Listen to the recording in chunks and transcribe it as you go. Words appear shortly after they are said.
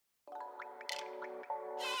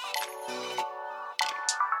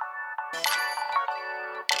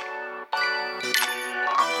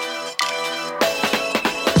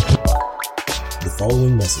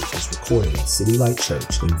following message was recorded at City Light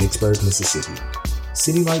Church in Vicksburg, Mississippi.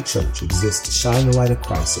 City Light Church exists to shine the light of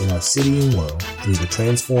Christ in our city and world through the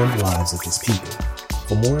transformed lives of His people.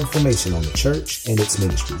 For more information on the church and its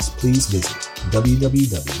ministries, please visit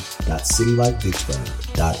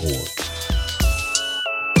www.citylightvicksburg.org.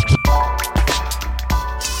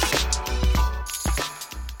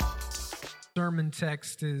 Sermon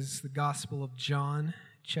text is the Gospel of John,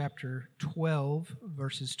 chapter 12,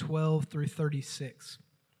 verses 12 through 36.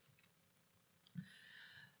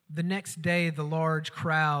 The next day, the large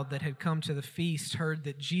crowd that had come to the feast heard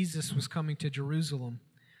that Jesus was coming to Jerusalem.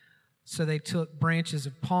 So they took branches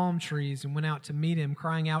of palm trees and went out to meet him,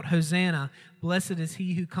 crying out, "Hosanna! Blessed is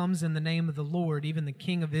he who comes in the name of the Lord, even the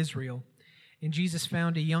King of Israel." And Jesus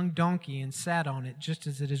found a young donkey and sat on it, just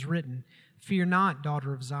as it is written, "Fear not,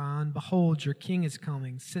 daughter of Zion, behold, your king is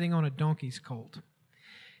coming, sitting on a donkey's colt."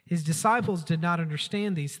 His disciples did not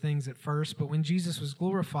understand these things at first, but when Jesus was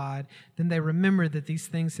glorified, then they remembered that these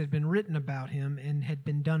things had been written about him and had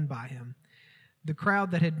been done by him. The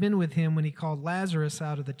crowd that had been with him when he called Lazarus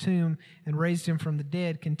out of the tomb and raised him from the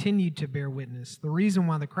dead continued to bear witness. The reason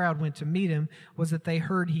why the crowd went to meet him was that they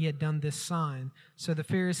heard he had done this sign. So the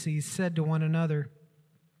Pharisees said to one another,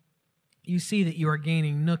 "You see that you are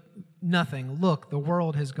gaining nothing. Look, the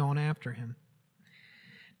world has gone after him."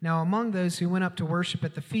 Now among those who went up to worship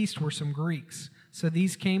at the feast were some Greeks. So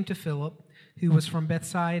these came to Philip, who was from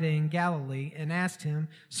Bethsaida in Galilee, and asked him,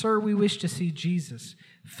 "Sir, we wish to see Jesus."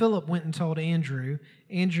 Philip went and told Andrew.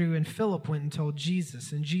 Andrew and Philip went and told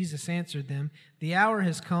Jesus. And Jesus answered them, "The hour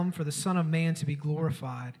has come for the Son of Man to be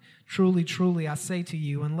glorified. Truly, truly, I say to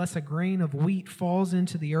you, unless a grain of wheat falls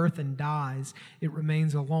into the earth and dies, it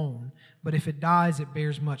remains alone. But if it dies, it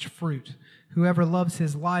bears much fruit. Whoever loves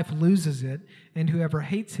his life loses it, and whoever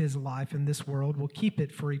hates his life in this world will keep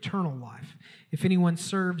it for eternal life. If anyone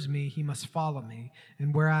serves me, he must follow me,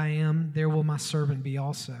 and where I am, there will my servant be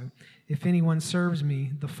also. If anyone serves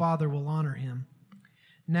me, the Father will honor him.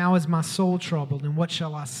 Now is my soul troubled, and what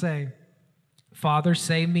shall I say? Father,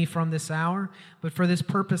 save me from this hour, but for this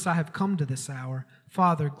purpose I have come to this hour.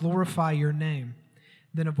 Father, glorify your name."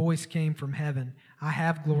 Then a voice came from heaven, "I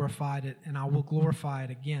have glorified it, and I will glorify it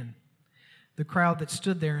again." The crowd that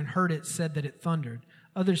stood there and heard it said that it thundered.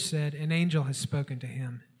 Others said, "An angel has spoken to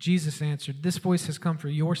him." Jesus answered, "This voice has come for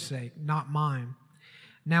your sake, not mine.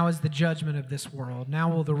 Now is the judgment of this world. Now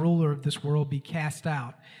will the ruler of this world be cast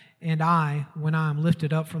out. And I, when I am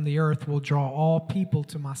lifted up from the earth, will draw all people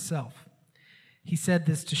to myself." He said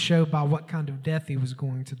this to show by what kind of death he was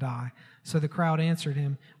going to die. So the crowd answered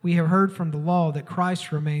him, "We have heard from the law that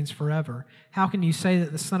Christ remains forever. How can you say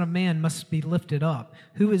that the Son of Man must be lifted up?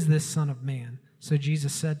 Who is this Son of Man?" So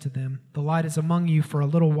Jesus said to them, "The light is among you for a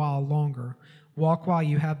little while longer. Walk while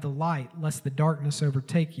you have the light, lest the darkness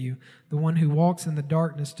overtake you. The one who walks in the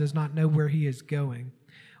darkness does not know where he is going.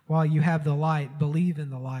 While you have the light, believe in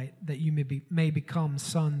the light, that you may become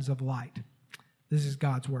sons of light." This is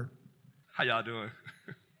God's word. How y'all doing?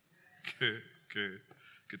 Good. Good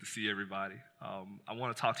to see everybody. I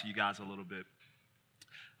want to talk to you guys a little bit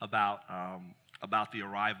about the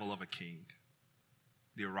arrival of a king.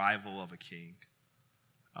 The arrival of a king.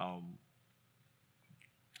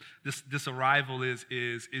 This arrival is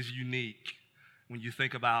unique when you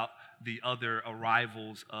think about the other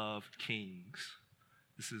arrivals of kings.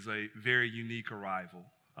 This is a very unique arrival.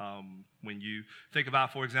 When you think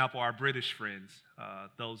about, for example, our British friends,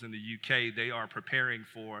 those in the UK, they are preparing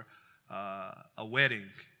for a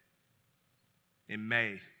wedding in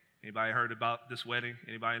May. Anybody heard about this wedding?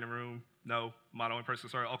 Anybody in the room? No? Am I the only person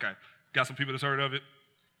that's heard? Okay. Got some people that's heard of it?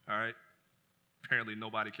 All right. Apparently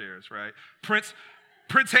nobody cares, right? Prince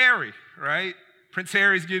Harry, right? Prince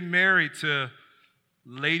Harry's getting married to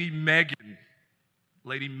Lady Meghan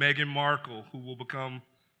Markle, who will become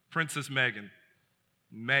Princess Meghan.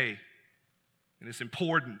 May. And it's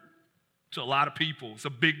important to a lot of people. It's a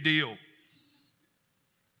big deal.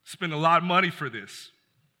 Spend a lot of money for this.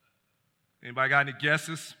 Anybody got any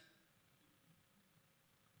guesses?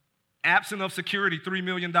 Absent of security, $3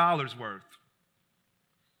 million worth.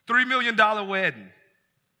 $3 million wedding.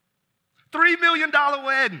 $3 million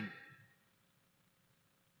wedding.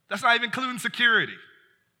 That's not even including security.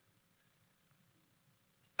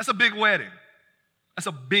 That's a big wedding. That's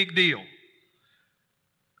a big deal.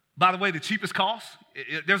 By the way, the cheapest cost,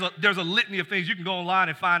 there's a litany of things. You can go online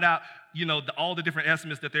and find out, all the different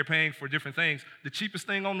estimates that they're paying for different things. The cheapest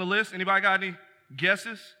thing on the list, anybody got any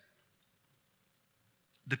guesses?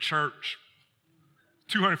 The church.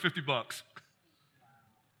 $250.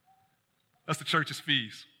 That's the church's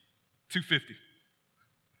fees. $250.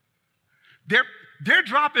 They're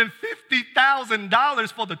dropping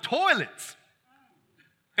 $50,000 for the toilets.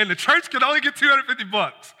 And the church can only get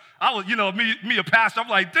 $250. I was, me a pastor, I'm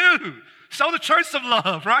like, dude, show the church some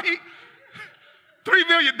love, right? $3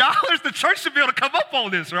 million, the church should be able to come up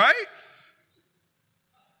on this, right?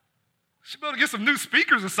 Should be able to get some new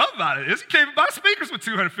speakers or something out of this. You can't even buy speakers with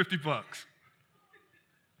 $250.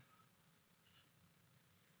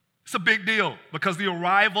 It's a big deal because the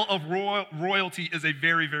arrival of royalty is a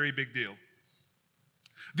very, very big deal.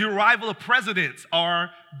 The arrival of presidents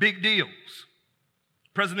are big deals.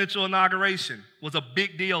 Presidential inauguration was a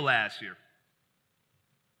big deal last year.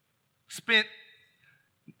 Spent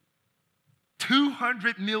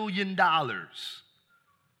 $200 million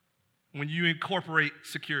when you incorporate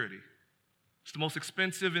security. It's the most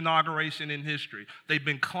expensive inauguration in history. They've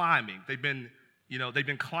been climbing. They've been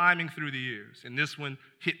climbing through the years. And this one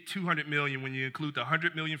hit $200 million when you include the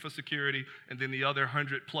 $100 million for security and then the other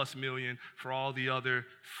 $100+ million for all the other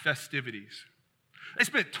festivities. They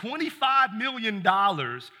spent $25 million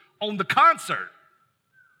on the concert.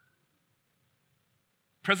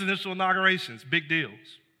 Presidential inaugurations, big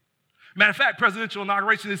deals. Matter of fact, presidential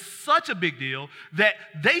inauguration is such a big deal that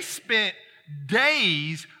they spent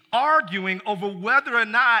days arguing over whether or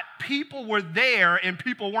not people were there and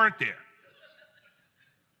people weren't there.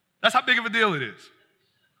 That's how big of a deal it is.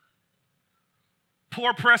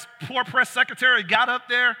 Poor press secretary got up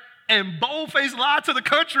there and bold-faced lied to the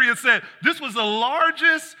country and said, this was the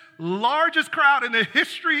largest crowd in the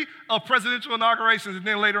history of presidential inaugurations. And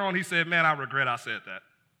then later on he said, man, I regret I said that.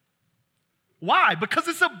 Why? Because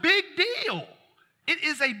it's a big deal. It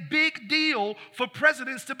is a big deal for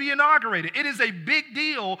presidents to be inaugurated. It is a big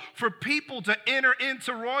deal for people to enter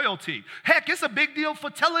into royalty. Heck, it's a big deal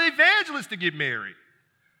for televangelists to get married.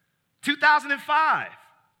 2005,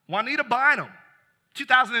 Juanita Bynum.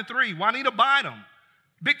 2003, Juanita Bynum,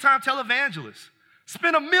 big-time televangelist,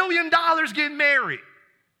 spent $1 million getting married.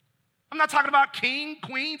 I'm not talking about king,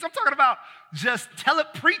 queens. I'm talking about just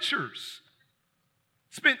telepreachers.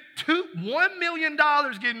 Spent $1 million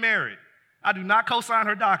getting married. I do not co-sign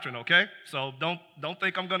her doctrine, okay? So don't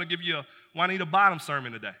think I'm going to give you a Juanita Bynum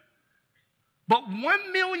sermon today. But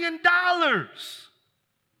 $1 million.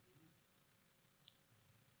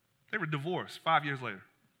 They were divorced 5 years later.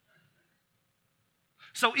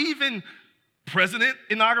 So even president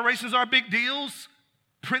inaugurations are big deals.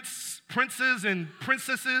 Princes and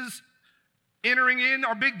princesses entering in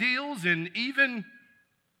are big deals. And even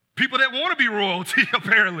people that want to be royalty,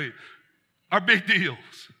 apparently, are big deals.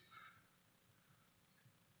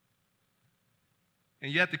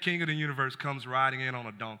 And yet the king of the universe comes riding in on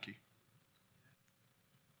a donkey.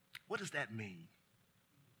 What does that mean?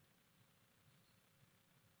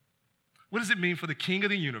 What does it mean for the king of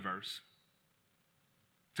the universe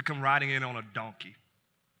to come riding in on a donkey?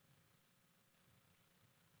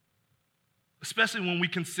 Especially when we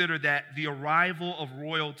consider that the arrival of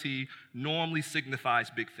royalty normally signifies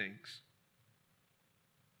big things.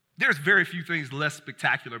 There's very few things less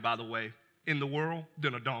spectacular, by the way, in the world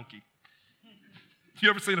than a donkey. You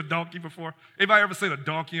ever seen a donkey before? Anybody ever seen a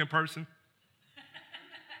donkey in person?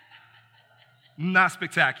 Not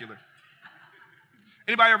spectacular.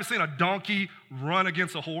 Anybody ever seen a donkey run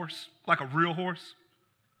against a horse, like a real horse?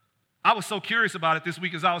 I was so curious about it this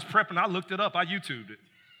week as I was prepping. I looked it up. I YouTubed it.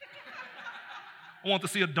 I want to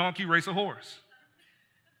see a donkey race a horse.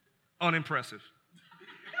 Unimpressive.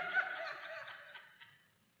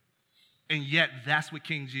 And yet, that's what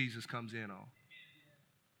King Jesus comes in on.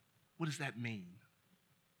 What does that mean?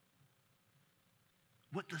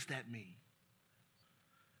 What does that mean?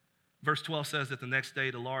 Verse 12 says that the next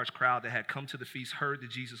day, the large crowd that had come to the feast heard that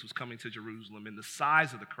Jesus was coming to Jerusalem, and the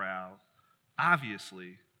size of the crowd,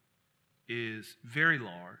 obviously, is very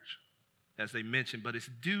large, as they mentioned, but it's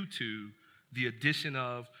due to the addition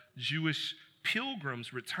of Jewish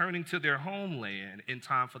pilgrims returning to their homeland in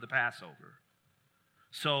time for the Passover.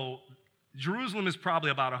 So Jerusalem is probably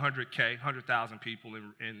about 100,000 people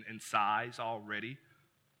in size already.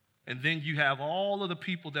 And then you have all of the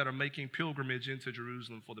people that are making pilgrimage into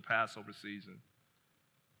Jerusalem for the Passover season.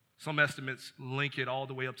 Some estimates link it all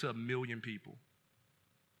the way up to 1 million people.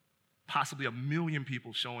 Possibly 1 million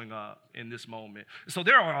people showing up in this moment. So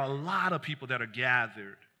there are a lot of people that are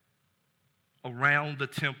gathered around the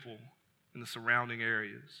temple and the surrounding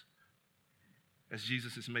areas as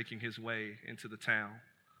Jesus is making his way into the town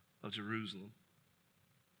of Jerusalem.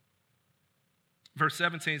 Verse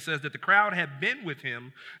 17 says that the crowd had been with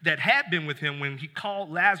him when he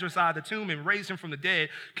called Lazarus out of the tomb and raised him from the dead,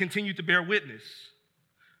 continued to bear witness.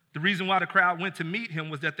 The reason why the crowd went to meet him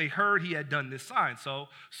was that they heard he had done this sign.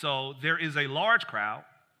 So there is a large crowd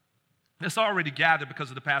that's already gathered because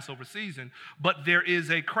of the Passover season, but there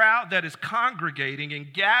is a crowd that is congregating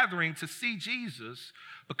and gathering to see Jesus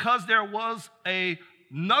Because there was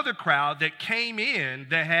another crowd that came in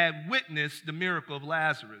that had witnessed the miracle of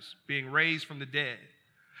Lazarus being raised from the dead.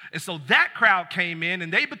 And so that crowd came in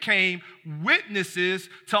and they became witnesses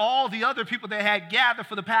to all the other people that had gathered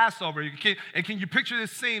for the Passover. Can you picture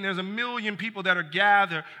this scene? There's 1 million people that are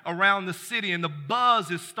gathered around the city, and the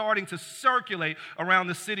buzz is starting to circulate around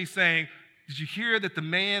the city saying, did you hear that the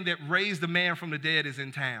man that raised the man from the dead is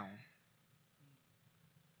in town?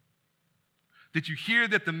 Did you hear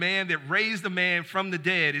that the man that raised the man from the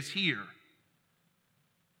dead is here?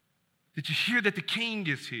 Did you hear that the king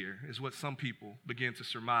is here, is what some people begin to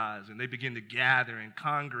surmise, and they begin to gather and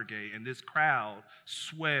congregate, and this crowd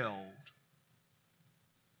swelled.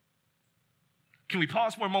 Can we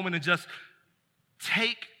pause for a moment and just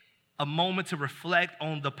take a moment to reflect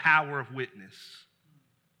on the power of witness?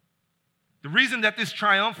 The reason that this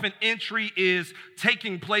triumphant entry is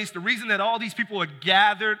taking place, the reason that all these people are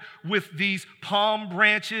gathered with these palm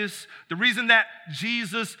branches, the reason that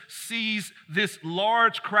Jesus sees this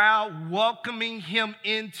large crowd welcoming him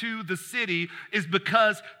into the city is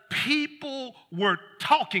because people were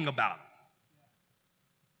talking about him.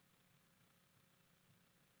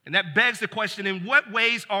 And that begs the question, in what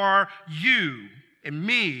ways are you and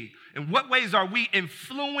me, in what ways are we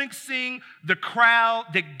influencing the crowd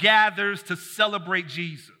that gathers to celebrate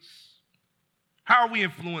Jesus? How are we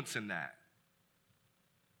influencing that?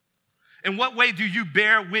 In what way do you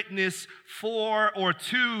bear witness for or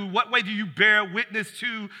to? What way do you bear witness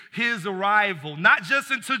to his arrival? Not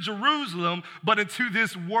just into Jerusalem, but into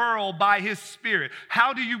this world by his Spirit.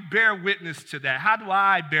 How do you bear witness to that? How do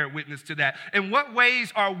I bear witness to that? In what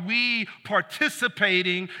ways are we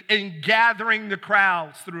participating in gathering the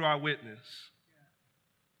crowds through our witness?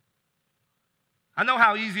 I know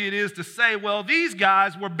how easy it is to say, well, these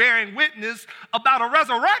guys were bearing witness about a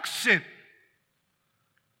resurrection.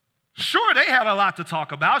 Sure, they had a lot to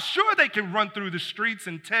talk about. Sure, they can run through the streets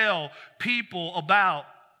and tell people about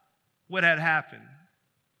what had happened.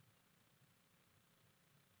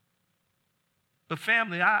 But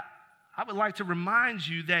family, I would like to remind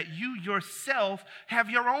you that you yourself have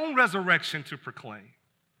your own resurrection to proclaim.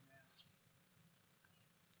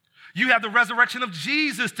 You have the resurrection of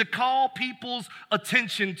Jesus to call people's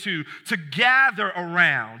attention to gather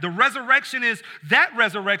around. The resurrection is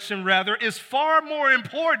far more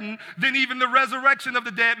important than even the resurrection of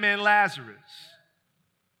the dead man Lazarus.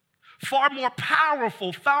 Far more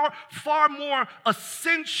powerful, far more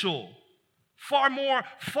essential, far more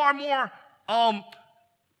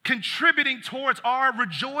contributing towards our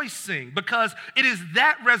rejoicing, because it is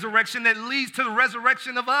that resurrection that leads to the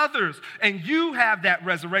resurrection of others. And you have that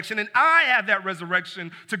resurrection, and I have that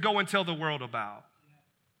resurrection to go and tell the world about.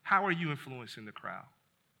 How are you influencing the crowd?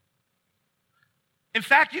 In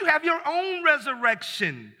fact, you have your own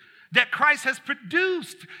resurrection that Christ has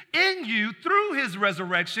produced in you through his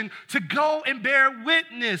resurrection to go and bear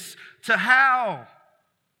witness to how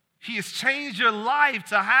he has changed your life,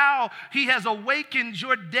 to how he has awakened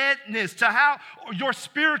your deadness, to how, or your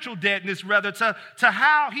spiritual deadness rather, to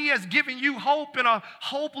how he has given you hope in a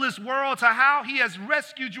hopeless world, to how he has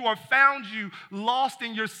rescued you or found you lost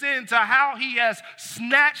in your sin, to how he has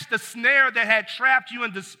snatched the snare that had trapped you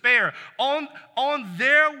in despair. On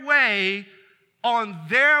their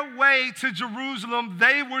way to Jerusalem,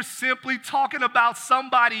 they were simply talking about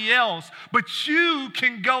somebody else. But you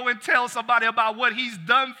can go and tell somebody about what he's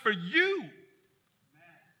done for you.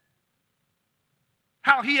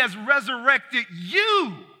 How he has resurrected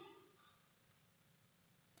you.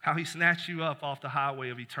 How he snatched you up off the highway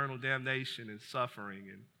of eternal damnation and suffering.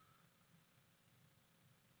 And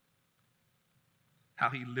how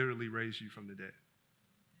he literally raised you from the dead.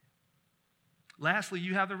 Lastly,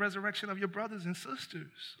 you have the resurrection of your brothers and sisters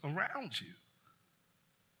around you.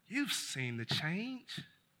 You've seen the change.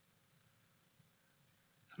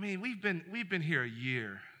 I mean, we've been here a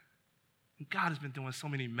year, and God has been doing so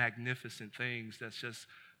many magnificent things that's just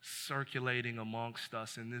circulating amongst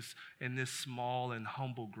us in this small and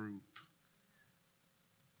humble group.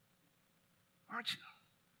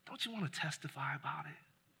 Don't you want to testify about it?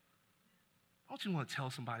 Don't you want to tell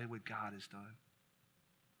somebody what God has done?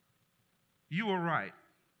 You were right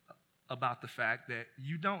about the fact that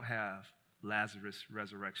you don't have Lazarus'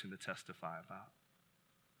 resurrection to testify about.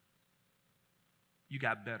 You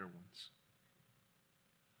got better ones.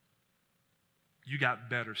 You got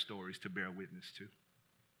better stories to bear witness to.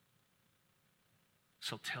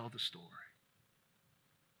 So tell the story.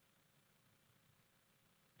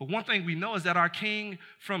 But one thing we know is that our King,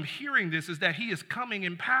 from hearing this, is that he is coming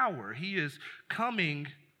in power. He is coming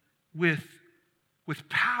with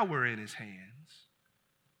power in his hands.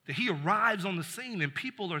 That he arrives on the scene and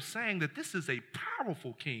people are saying that this is a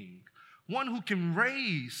powerful king, one who can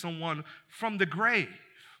raise someone from the grave.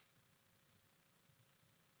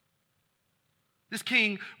 This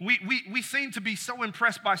king, we seem to be so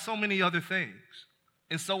impressed by so many other things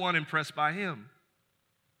and so unimpressed by him.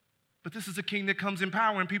 But this is a king that comes in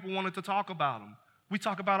power and people wanted to talk about him. We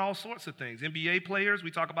talk about all sorts of things. NBA players,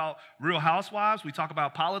 we talk about Real Housewives, we talk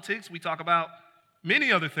about politics, we talk about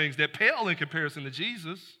many other things that pale in comparison to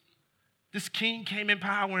Jesus. This king came in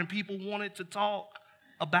power and people wanted to talk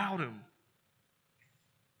about him.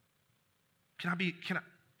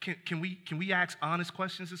 Can we ask honest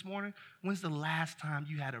questions this morning? When's the last time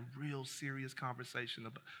you had a real serious conversation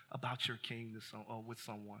about your king with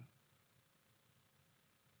someone?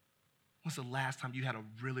 When's the last time you had a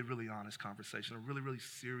really, really honest conversation, a really, really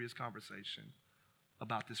serious conversation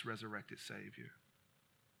about this resurrected Savior?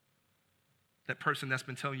 That person that's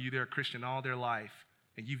been telling you they're a Christian all their life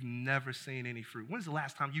and you've never seen any fruit. When's the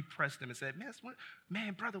last time you pressed them and said,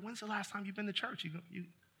 man, brother, when's the last time you've been to church?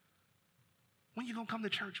 When you going to come to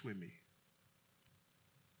church with me?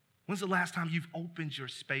 When's the last time you've opened your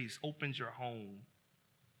space, opened your home?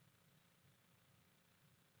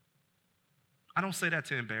 I don't say that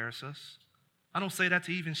to embarrass us. I don't say that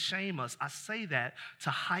to even shame us. I say that to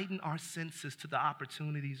heighten our senses to the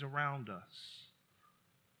opportunities around us,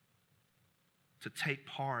 to take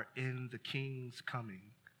part in the King's coming.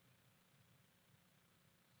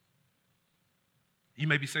 You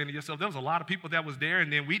may be saying to yourself, there was a lot of people that was there,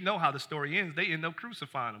 and then we know how the story ends. They end up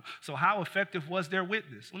crucifying them. So how effective was their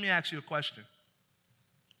witness? Let me ask you a question.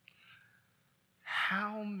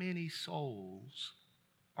 How many souls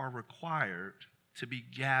are required to be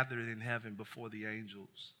gathered in heaven before the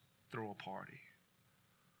angels throw a party?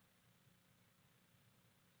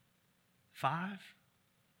 5?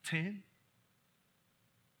 10?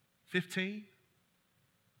 15?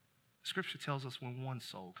 Scripture tells us when one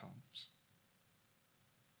soul comes.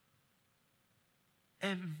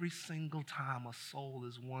 Every single time a soul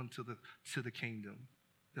is won to the kingdom,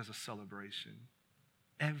 there's a celebration.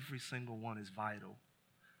 Every single one is vital.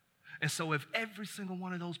 And so if every single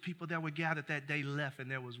one of those people that were gathered that day left and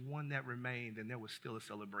there was one that remained, then there was still a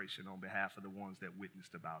celebration on behalf of the ones that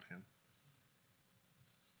witnessed about him.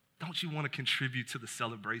 Don't you want to contribute to the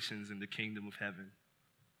celebrations in the kingdom of heaven?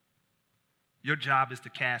 Your job is to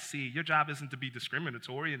cast seed. Your job isn't to be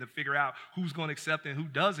discriminatory and to figure out who's going to accept and who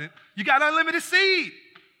doesn't. You got unlimited seed.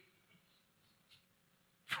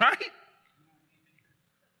 Right?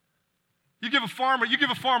 You give a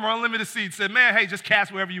farmer unlimited seed. Say, man, hey, just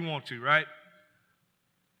cast wherever you want to, right?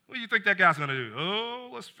 What do you think that guy's going to do?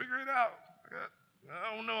 Oh, let's figure it out.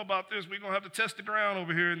 I don't know about this. We're going to have to test the ground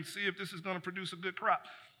over here and see if this is going to produce a good crop.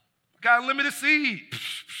 Got unlimited seed.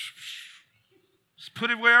 Just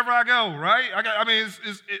put it wherever I go, right? I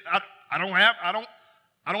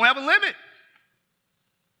don't have a limit.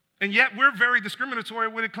 And yet we're very discriminatory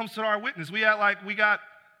when it comes to our witness. We act like we got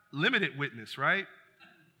limited witness, right?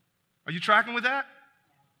 Are you tracking with that?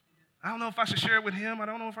 I don't know if I should share it with him. I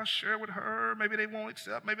don't know if I should share it with her. Maybe they won't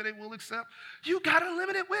accept. Maybe they will accept. You got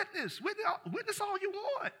unlimited witness. Witness all you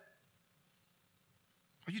want.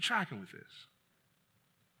 Are you tracking with this?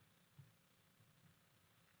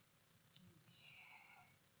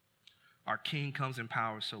 Our King comes in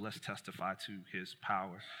power, so let's testify to his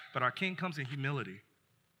power. But our King comes in humility.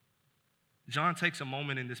 John takes a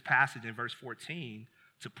moment in this passage in verse 14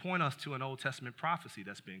 to point us to an Old Testament prophecy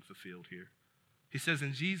that's being fulfilled here. He says,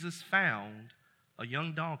 and Jesus found a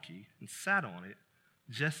young donkey and sat on it,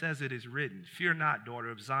 just as it is written, fear not,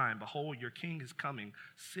 daughter of Zion. Behold, your king is coming,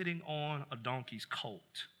 sitting on a donkey's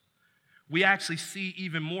colt. We actually see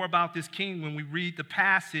even more about this king when we read the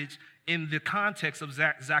passage in the context of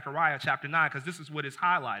Zechariah chapter 9, because this is what it's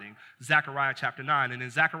highlighting, Zechariah chapter 9. And in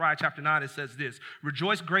Zechariah chapter 9, it says this,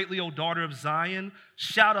 rejoice greatly, O daughter of Zion.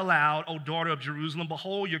 Shout aloud, O daughter of Jerusalem.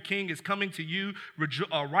 Behold, your king is coming to you.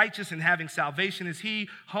 Righteous and having salvation is he,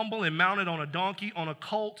 humble and mounted on a donkey, on a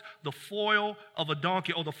colt, the foal of a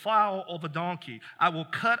donkey, or the foal of a donkey. I will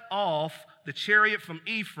cut off the chariot from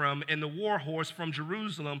Ephraim and the war horse from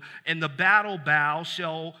Jerusalem, and the battle bow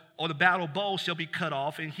shall be cut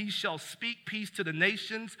off, and he shall speak peace to the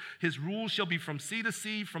nations. His rule shall be from sea to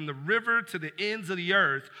sea, from the river to the ends of the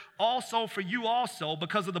earth. Also for you also,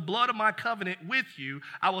 because of the blood of my covenant with you,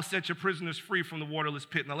 I will set your prisoners free from the waterless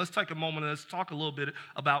pit. Now let's take a moment and let's talk a little bit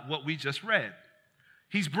about what we just read.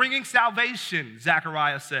 He's bringing salvation,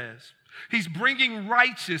 Zechariah says. He's bringing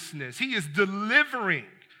righteousness. He is delivering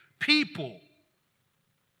people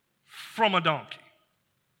from a donkey.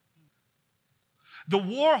 The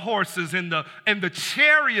war horses and the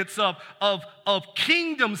chariots of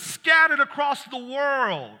kingdoms scattered across the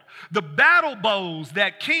world. The battle bows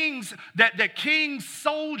that kings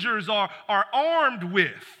soldiers are armed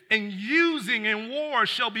with and using in war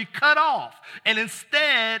shall be cut off. And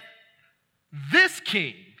instead, this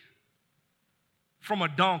king from a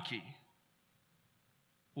donkey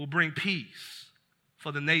will bring peace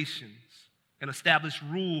for the nations and establish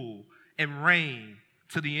rule and reign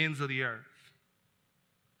to the ends of the earth.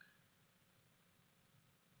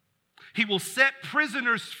 He will set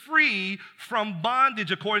prisoners free from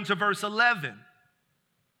bondage, according to verse 11.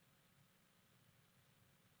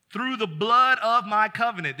 Through the blood of my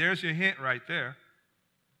covenant. There's your hint right there.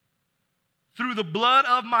 Through the blood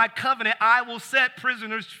of my covenant, I will set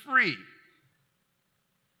prisoners free.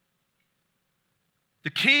 The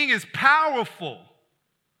king is powerful.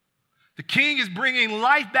 The king is bringing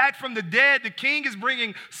life back from the dead. The king is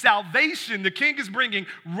bringing salvation. The king is bringing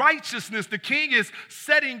righteousness. The king is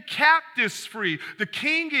setting captives free. The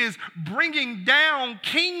king is bringing down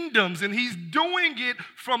kingdoms, and he's doing it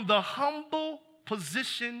from the humble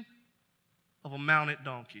position of a mounted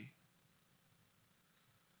donkey.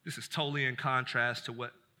 This is totally in contrast to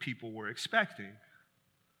what people were expecting.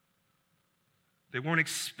 They weren't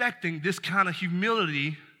expecting this kind of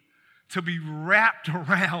humility to be wrapped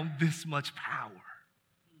around this much power.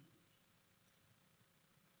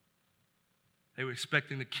 They were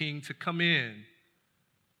expecting the king to come in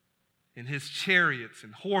his chariots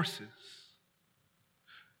and horses.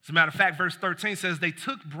 As a matter of fact, verse 13 says, they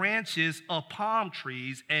took branches of palm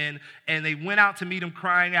trees and they went out to meet him,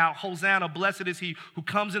 crying out, Hosanna, blessed is he who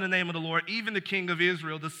comes in the name of the Lord, even the King of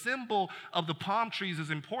Israel. The symbol of the palm trees is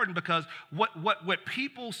important because what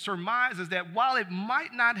people surmise is that while it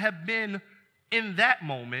might not have been in that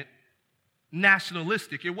moment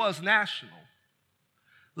nationalistic, it was national.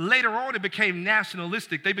 Later on, it became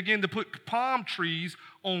nationalistic. They began to put palm trees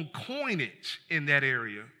on coinage in that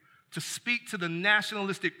area to speak to the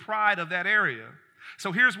nationalistic pride of that area.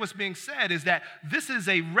 So here's what's being said is that this is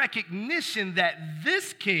a recognition that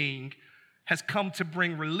this king has come to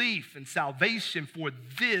bring relief and salvation for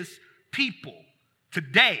this people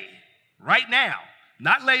today, right now.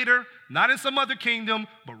 Not later, not in some other kingdom,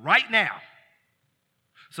 but right now.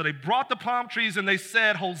 So they brought the palm trees and they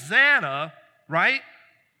said, Hosanna, right?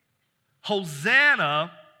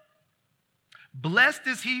 Hosanna, blessed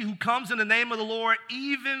is he who comes in the name of the Lord,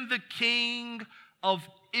 even the King of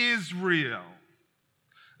Israel.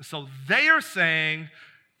 So they are saying,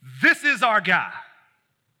 this is our guy.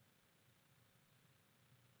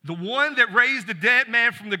 The one that raised the dead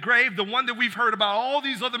man from the grave, the one that we've heard about all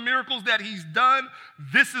these other miracles that he's done,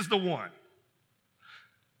 this is the one.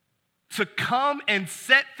 To come and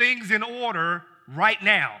set things in order right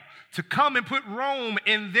now. To come and put Rome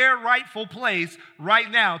in their rightful place right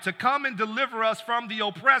now. To come and deliver us from the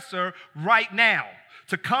oppressor right now.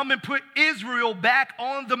 To come and put Israel back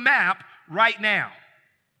on the map right now.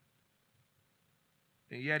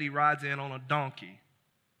 And yet he rides in on a donkey.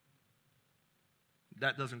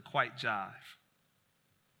 That doesn't quite jive.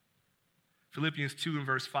 Philippians 2 and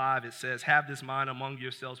verse 5, it says, have this mind among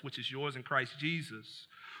yourselves, which is yours in Christ Jesus,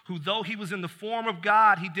 who though he was in the form of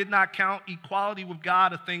God, he did not count equality with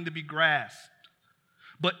God a thing to be grasped,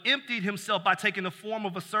 but emptied himself by taking the form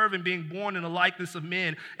of a servant, being born in the likeness of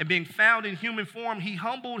men, and being found in human form, he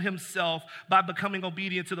humbled himself by becoming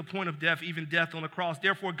obedient to the point of death, even death on the cross.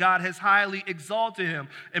 Therefore, God has highly exalted him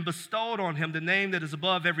and bestowed on him the name that is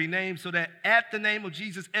above every name, so that at the name of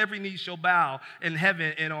Jesus, every knee shall bow in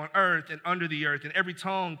heaven and on earth and under the earth, and every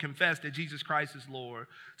tongue confess that Jesus Christ is Lord,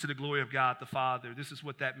 to the glory of God the Father. This is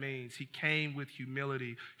what that means. He came with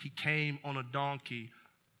humility. He came on a donkey.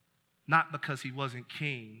 Not because he wasn't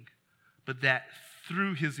king, but that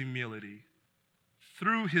through his humility,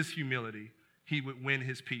 he would win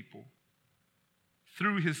his people.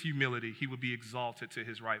 Through his humility, he would be exalted to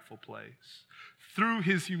his rightful place. Through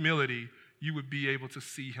his humility, you would be able to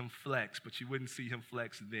see him flex, but you wouldn't see him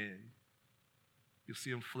flex then. You'll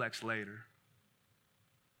see him flex later.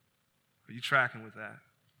 Are you tracking with that?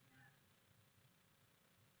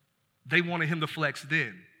 They wanted him to flex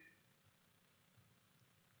then.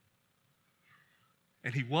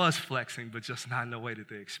 And he was flexing, but just not in the way that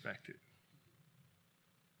they expected.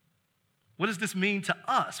 What does this mean to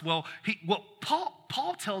us? Well,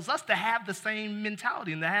 Paul tells us to have the same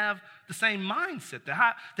mentality and to have the same mindset, to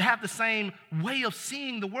have the same way of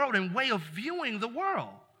seeing the world and way of viewing the world.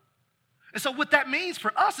 And so what that means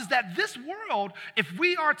for us is that this world, if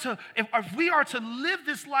we are to live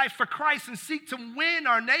this life for Christ and seek to win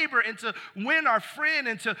our neighbor and to win our friend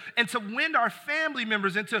and to win our family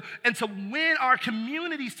members and to win our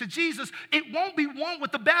communities to Jesus, it won't be won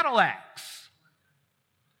with the battle axe.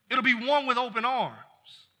 It'll be won with open arms.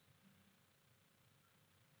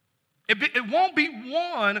 It won't be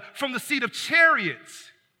won from the seat of chariots.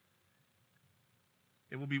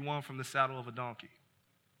 It will be won from the saddle of a donkey.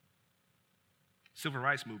 Civil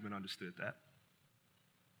rights movement understood that.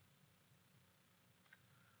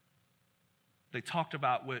 They talked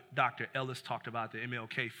about what Dr. Ellis talked about at the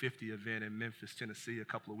MLK 50 event in Memphis, Tennessee a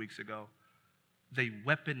couple of weeks ago. They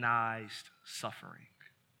weaponized suffering.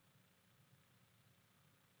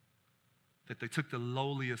 That they took the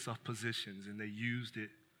lowliest of positions and they used it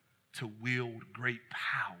to wield great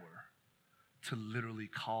power to literally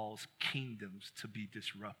cause kingdoms to be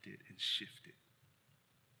disrupted and shifted.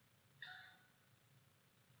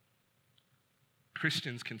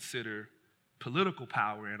 Christians consider political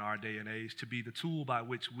power in our day and age to be the tool by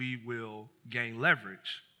which we will gain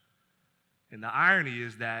leverage. And the irony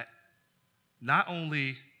is that not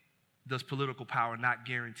only does political power not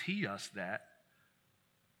guarantee us that,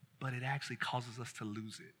 but it actually causes us to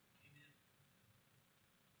lose it.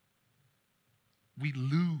 We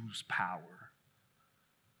lose power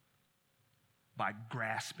by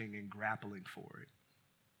grasping and grappling for it.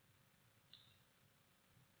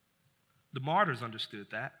 The martyrs understood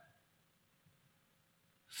that.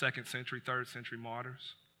 2nd century, 3rd century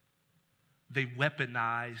martyrs. They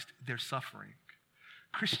weaponized their suffering.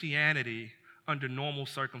 Christianity, under normal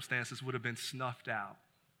circumstances, would have been snuffed out.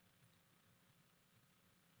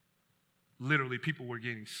 Literally, people were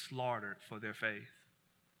getting slaughtered for their faith.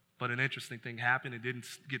 But an interesting thing happened. It didn't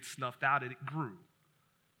get snuffed out. It grew.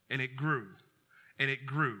 And it grew. And it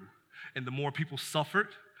grew. And the more people suffered,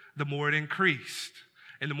 the more it increased.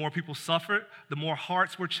 And the more people suffered, the more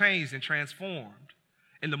hearts were changed and transformed.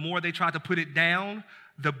 And the more they tried to put it down,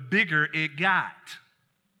 the bigger it got.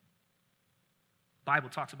 The Bible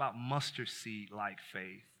talks about mustard seed-like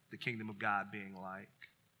faith, the kingdom of God being like.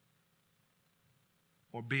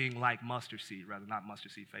 Or being like mustard seed, rather, not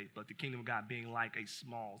mustard seed faith, but the kingdom of God being like a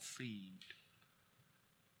small seed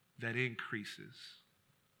that increases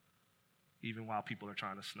even while people are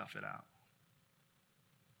trying to snuff it out.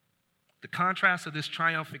 The contrast of this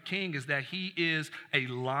triumphant king is that he is a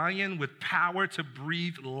lion with power to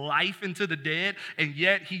breathe life into the dead, and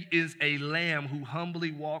yet he is a lamb who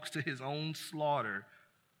humbly walks to his own slaughter,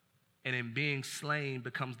 and in being slain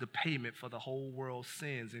becomes the payment for the whole world's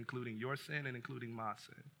sins, including your sin and including my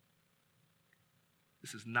sin.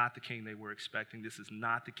 This is not the king they were expecting. This is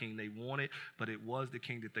not the king they wanted, but it was the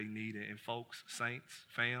king that they needed. And folks, saints,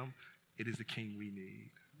 fam, it is the king we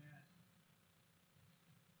need.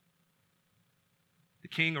 The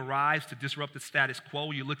king arrives to disrupt the status quo.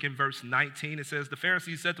 You look in verse 19, it says, the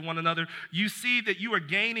Pharisees said to one another, you see that you are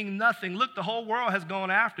gaining nothing. Look, the whole world has gone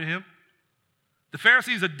after him. The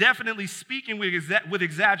Pharisees are definitely speaking with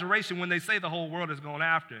exaggeration when they say the whole world has gone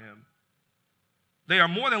after him. They are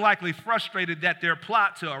more than likely frustrated that their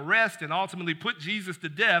plot to arrest and ultimately put Jesus to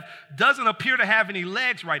death doesn't appear to have any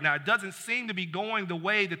legs right now. It doesn't seem to be going the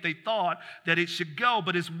way that they thought that it should go,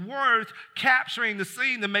 but it's worth capturing the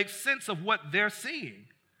scene to make sense of what they're seeing.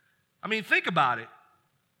 I mean, think about it.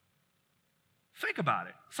 Think about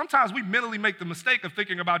it. Sometimes we mentally make the mistake of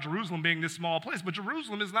thinking about Jerusalem being this small place, but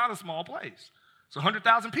Jerusalem is not a small place. It's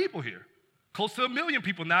 100,000 people here, close to 1 million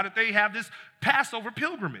people now that they have this Passover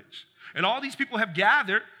pilgrimage. And all these people have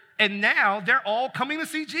gathered, and now they're all coming to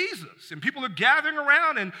see Jesus. And people are gathering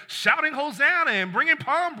around and shouting Hosanna and bringing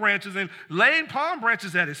palm branches and laying palm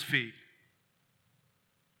branches at his feet.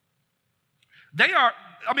 They're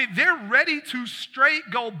ready to straight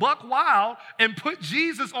go buck wild and put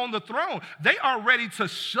Jesus on the throne. They are ready to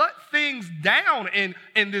shut things down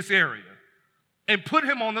in this area and put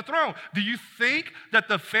him on the throne. Do you think that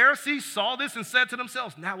the Pharisees saw this and said to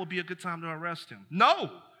themselves, now would be a good time to arrest him?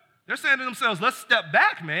 No. They're saying to themselves, let's step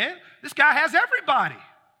back, man. This guy has everybody.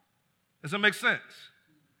 Does that make sense?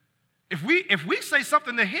 If we say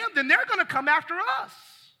something to him, then they're going to come after us.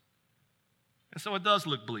 And so it does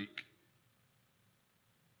look bleak.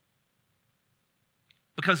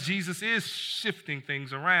 Because Jesus is shifting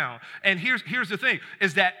things around. And here's the thing,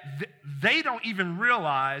 is that they don't even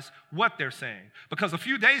realize what they're saying. Because a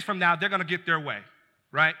few days from now, they're going to get their way,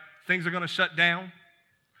 right? Things are going to shut down.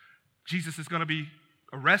 Jesus is going to be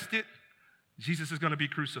arrested. Jesus is going to be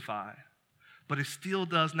crucified. But it still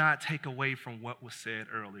does not take away from what was said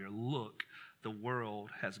earlier. Look, the world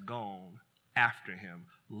has gone after him.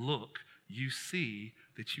 Look, you see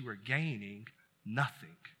that you are gaining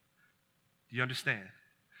nothing. Do you understand?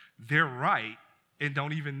 They're right and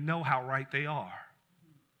don't even know how right they are.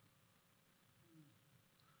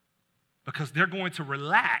 Because they're going to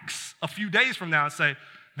relax a few days from now and say,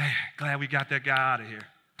 man, glad we got that guy out of here.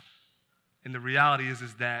 And the reality is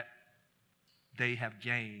that they have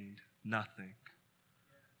gained nothing.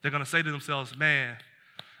 They're going to say to themselves, man,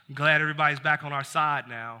 I'm glad everybody's back on our side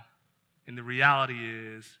now. And the reality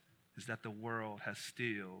is that the world has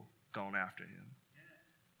still gone after him.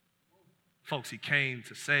 Folks, he came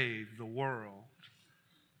to save the world.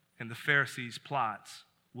 And the Pharisees' plots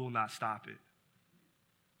will not stop it.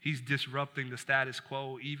 He's disrupting the status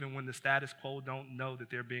quo even when the status quo don't know that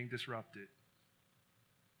they're being disrupted.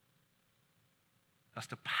 That's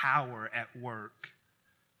the power at work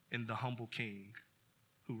in the humble king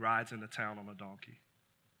who rides into town on a donkey.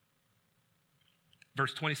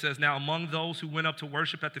 Verse 20 says, now among those who went up to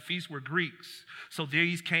worship at the feast were Greeks. So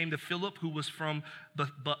these came to Philip, who was from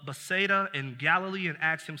Bethsaida in Galilee, and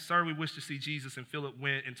asked him, sir, we wish to see Jesus. And Philip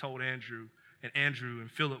went and told Andrew. And Andrew and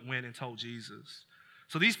Philip went and told Jesus.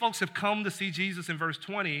 So these folks have come to see Jesus in verse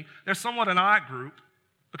 20. They're somewhat an odd group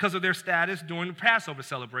because of their status during the Passover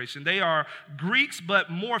celebration. They are Greeks, but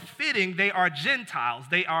more fitting, they are Gentiles.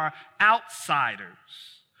 They are outsiders.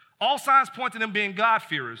 All signs point to them being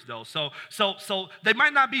God-fearers, though. So they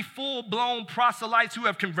might not be full-blown proselytes who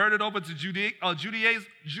have converted over to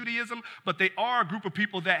Judaism, but they are a group of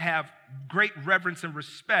people that have great reverence and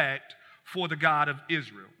respect for the God of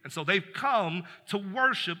Israel. And so they've come to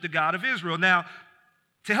worship the God of Israel. Now,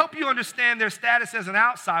 to help you understand their status as an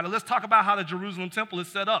outsider, let's talk about how the Jerusalem temple is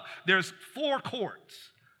set up. There's 4 courts,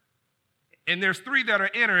 and there's 3 that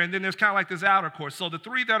are inner, and then there's kind of like this outer court. So the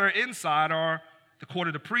 3 that are inside are the court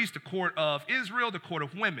of the priests, the court of Israel, the court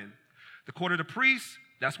of women. The court of the priests,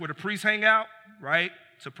 that's where the priests hang out, right,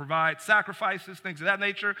 to provide sacrifices, things of that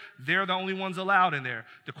nature. They're the only ones allowed in there.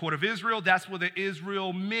 The court of Israel, that's where the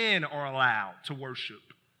Israel men are allowed to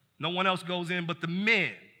worship. No one else goes in but the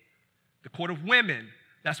men. The court of women,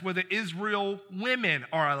 that's where the Israel women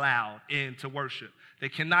are allowed in to worship. They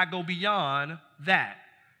cannot go beyond that.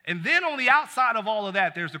 And then on the outside of all of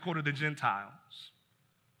that, there's the court of the Gentiles.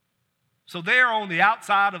 So they're on the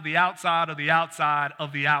outside of the outside of the outside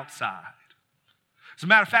of the outside. As a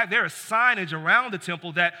matter of fact, there is signage around the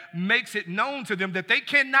temple that makes it known to them that they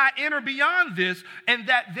cannot enter beyond this and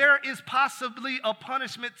that there is possibly a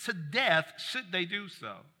punishment to death should they do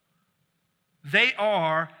so. They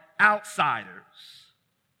are outsiders.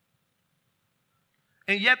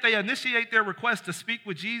 And yet they initiate their request to speak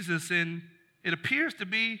with Jesus, and it appears to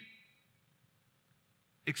be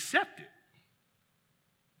accepted.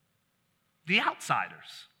 The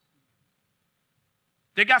outsiders.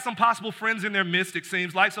 They got some possible friends in their midst, it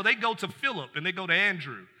seems like, so they go to Philip and they go to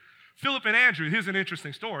Andrew. Philip and Andrew, here's an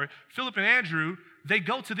interesting story. Philip and Andrew, they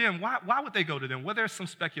go to them. Why would they go to them? Well, there's some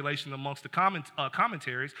speculation amongst the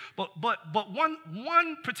commentaries, but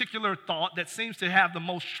one particular thought that seems to have the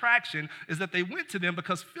most traction is that they went to them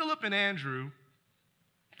because Philip and Andrew,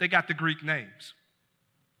 they got the Greek names.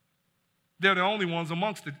 They're the only ones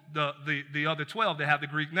amongst the other 12 that have the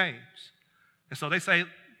Greek names. And so they say,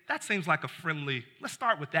 that seems like a friendly, let's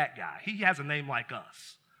start with that guy. He has a name like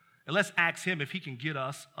us. And let's ask him if he can get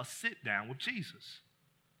us a sit down with Jesus.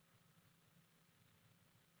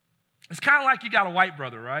 It's kind of like you got a white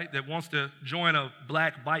brother, right, that wants to join a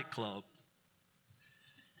black bike club.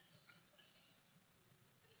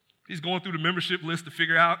 He's going through the membership list to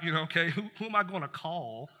figure out, okay, who am I going to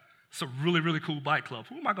call? It's a really, really cool bike club.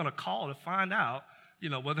 Who am I going to call to find out,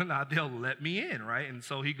 whether or not they'll let me in, right? And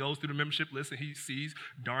so he goes through the membership list and he sees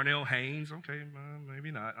Darnell Haynes. Okay, maybe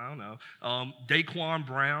not. I don't know. Daquan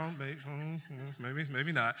Brown.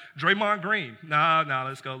 Maybe not. Draymond Green. No,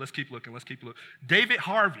 let's go. Let's keep looking. David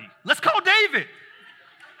Harvey. Let's call David.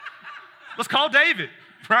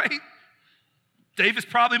 Right? David's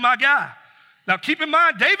probably my guy. Now, keep in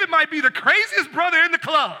mind, David might be the craziest brother in the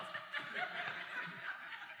club.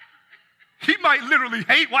 He might literally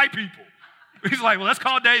hate white people. He's like, well, let's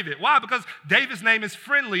call David. Why? Because David's name is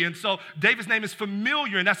friendly, and so David's name is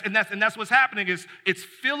familiar, and that's what's happening. It's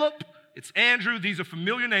Philip, it's Andrew. These are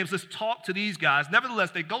familiar names. Let's talk to these guys.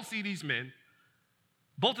 Nevertheless, they go see these men.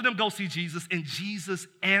 Both of them go see Jesus, and Jesus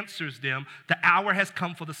answers them. The hour has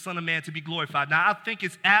come for the Son of Man to be glorified. Now, I think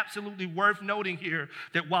it's absolutely worth noting here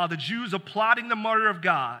that while the Jews are plotting the murder of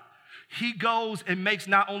God, he goes and makes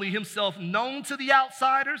not only himself known to the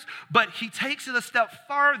outsiders, but he takes it a step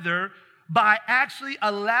further by actually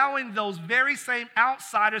allowing those very same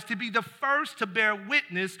outsiders to be the first to bear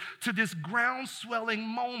witness to this ground-swelling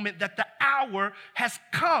moment that the hour has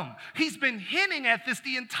come. He's been hinting at this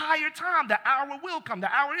the entire time. The hour will come. The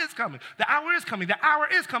hour is coming. The hour is coming. The hour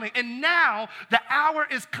is coming. And now the hour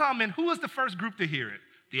is coming. Who is the first group to hear it?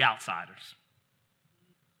 The outsiders.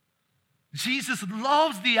 Jesus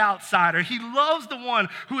loves the outsider. He loves the one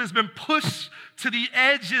who has been pushed to the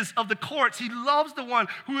edges of the courts. He loves the one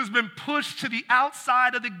who has been pushed to the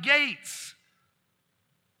outside of the gates.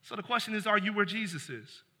 So the question is, are you where Jesus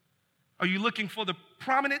is? Are you looking for the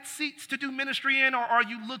prominent seats to do ministry in, or are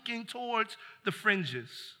you looking towards the fringes?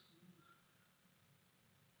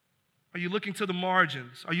 Are you looking to the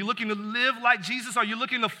margins? Are you looking to live like Jesus? Are you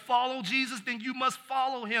looking to follow Jesus? Then you must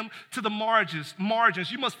follow him to the margins.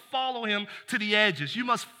 You must follow him to the edges. You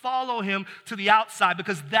must follow him to the outside,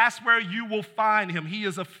 because that's where you will find him. He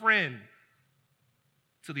is a friend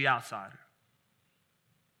to the outsider.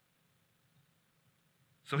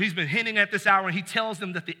 So he's been hinting at this hour, and he tells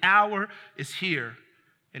them that the hour is here.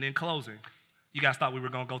 And in closing, you guys thought we were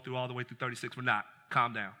going to go through all the way through 36. We're not.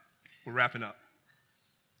 Calm down. We're wrapping up.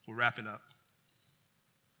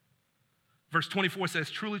 Verse 24 says,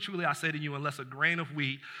 truly, truly, I say to you, unless a grain of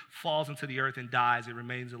wheat falls into the earth and dies, it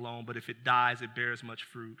remains alone. But if it dies, it bears much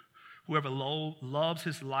fruit. Whoever loves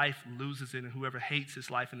his life loses it, and whoever hates his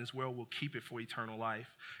life in this world will keep it for eternal life.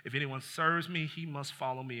 If anyone serves me, he must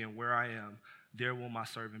follow me, and where I am, there will my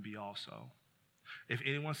servant be also. If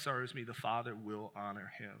anyone serves me, the Father will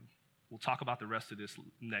honor him. We'll talk about the rest of this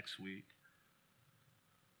next week.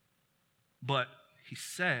 But he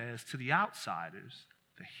says to the outsiders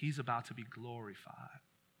that he's about to be glorified.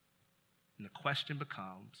 And the question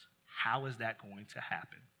becomes, how is that going to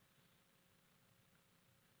happen?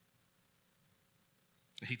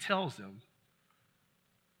 He tells them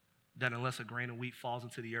that unless a grain of wheat falls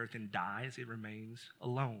into the earth and dies, it remains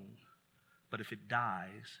alone. But if it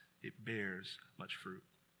dies, it bears much fruit.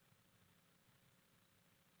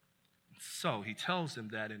 So he tells them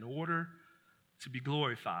that in order to be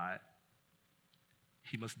glorified,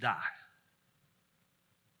 he must die.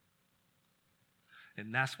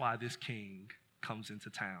 And that's why this king comes into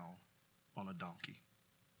town on a donkey.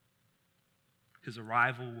 His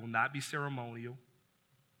arrival will not be ceremonial.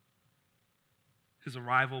 His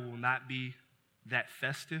arrival will not be that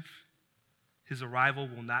festive. His arrival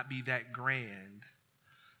will not be that grand,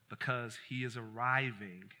 because he is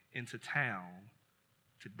arriving into town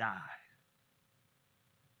to die.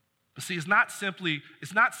 But see, it's not simply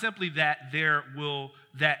that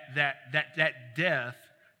that death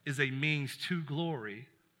is a means to glory.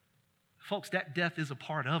 Folks, that death is a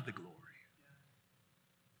part of the glory.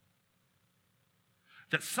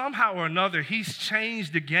 That somehow or another, he's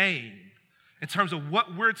changed the game in terms of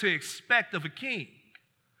what we're to expect of a king.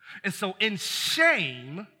 And so in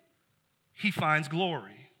shame, he finds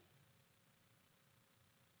glory.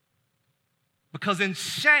 Because in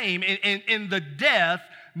shame, in the death,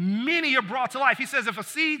 many are brought to life. He says if a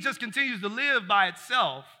seed just continues to live by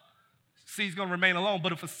itself, seed's going to remain alone.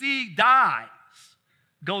 But if a seed dies,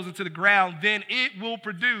 goes into the ground, then it will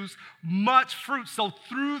produce much fruit. So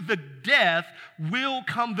through the death will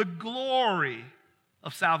come the glory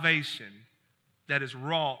of salvation that is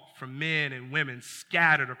wrought for men and women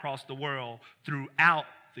scattered across the world throughout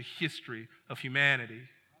the history of humanity.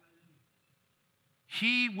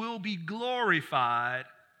 He will be glorified,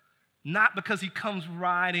 not because he comes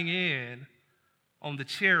riding in on the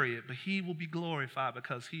chariot, but he will be glorified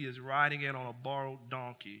because he is riding in on a borrowed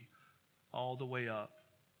donkey all the way up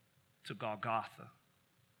to Golgotha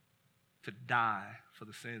to die for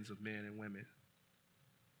the sins of men and women.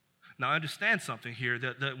 Now understand something here,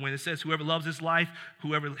 that when it says whoever loves his life,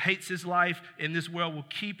 whoever hates his life in this world will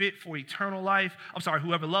keep it for eternal life.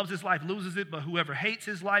 Whoever loves his life loses it, but whoever hates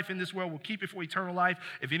his life in this world will keep it for eternal life.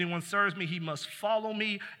 If anyone serves me, he must follow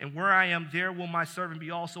me, and where I am, there will my servant be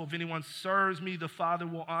also. If anyone serves me, the Father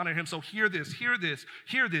will honor him. So hear this.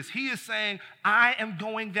 He is saying, I am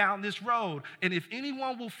going down this road, and if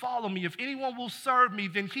anyone will follow me, if anyone will serve me,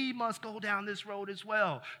 then he must go down this road as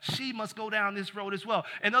well. She must go down this road as well.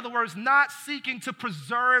 In other words, not seeking to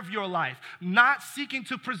preserve your life, not seeking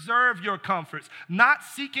to preserve your comforts, not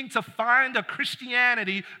seeking to find a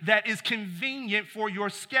Christianity that is convenient for your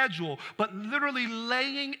schedule, but literally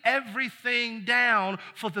laying everything down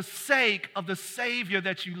for the sake of the Savior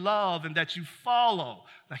that you love and that you follow.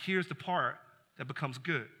 Now, here's the part that becomes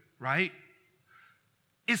good, right?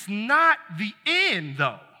 It's not the end,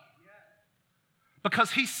 though.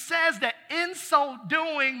 Because he says that in so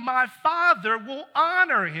doing, my Father will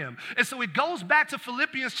honor him. And so it goes back to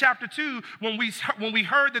Philippians chapter 2 when we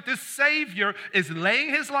heard that this Savior is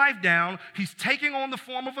laying his life down. He's taking on the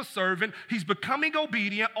form of a servant. He's becoming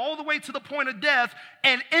obedient all the way to the point of death.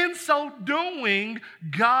 And in so doing,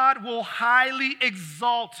 God will highly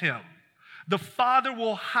exalt him. The Father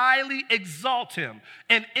will highly exalt him.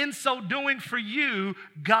 And in so doing for you,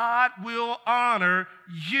 God will honor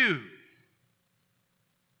you.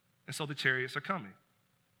 And so the chariots are coming.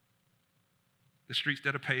 The streets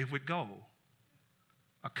that are paved with gold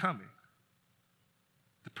are coming.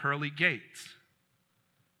 The pearly gates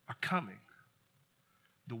are coming.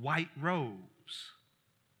 The white robes,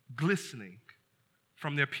 glistening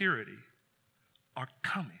from their purity, are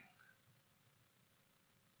coming.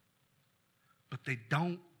 But they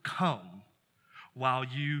don't come while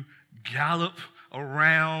you gallop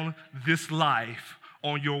around this life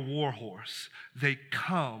on your war horse. They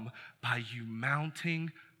come by you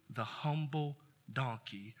mounting the humble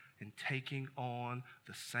donkey and taking on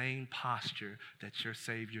the same posture that your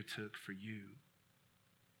Savior took for you.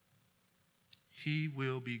 He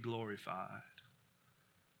will be glorified.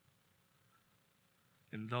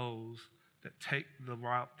 And those that take the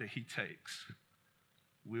route that he takes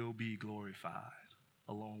will be glorified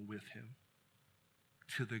along with him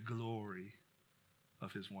to the glory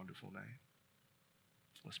of his wonderful name.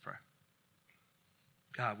 Let's pray.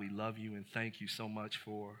 God, we love you and thank you so much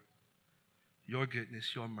for your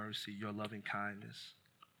goodness, your mercy, your loving kindness.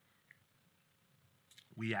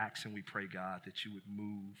 We ask and we pray, God, that you would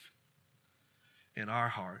move in our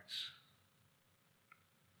hearts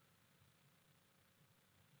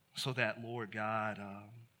so that, Lord God,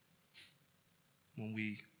 when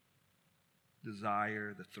we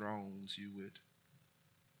desire the thrones, you would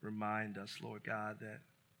remind us, Lord God, that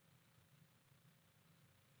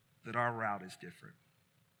our route is different.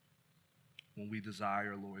 When we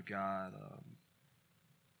desire, Lord God,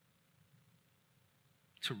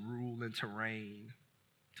 to rule and to reign,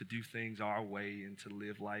 to do things our way and to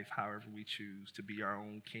live life however we choose, to be our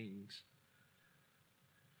own kings,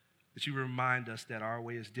 that you remind us that our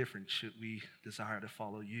way is different should we desire to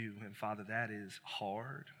follow you. And Father, that is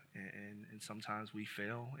hard, and sometimes we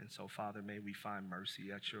fail. And so, Father, may we find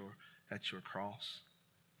mercy at your cross.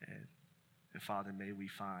 And Father, may we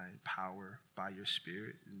find power by your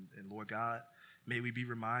Spirit. And Lord God, may we be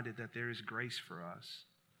reminded that there is grace for us.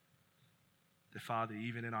 That, Father,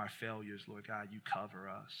 even in our failures, Lord God, you cover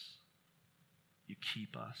us. You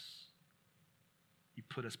keep us. You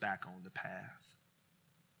put us back on the path.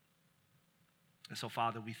 And so,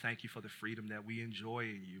 Father, we thank you for the freedom that we enjoy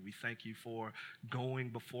in you. We thank you for going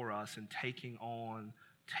before us and taking on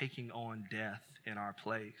death in our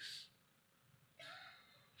place.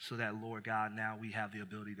 So that, Lord God, now we have the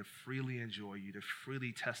ability to freely enjoy you, to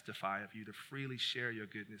freely testify of you, to freely share your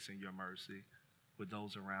goodness and your mercy with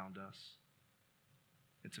those around us,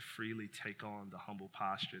 and to freely take on the humble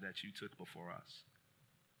posture that you took before us,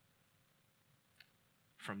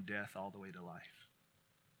 from death all the way to life.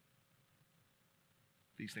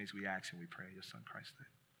 These things we ask and we pray in your Son Christ's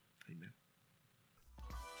name. Amen.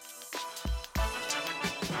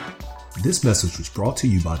 This message was brought to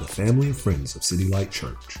you by the family and friends of City Light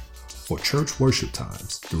Church. For church worship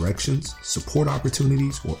times, directions, support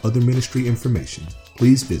opportunities, or other ministry information,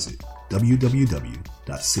 please visit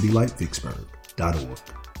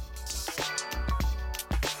www.citylightvicksburg.org.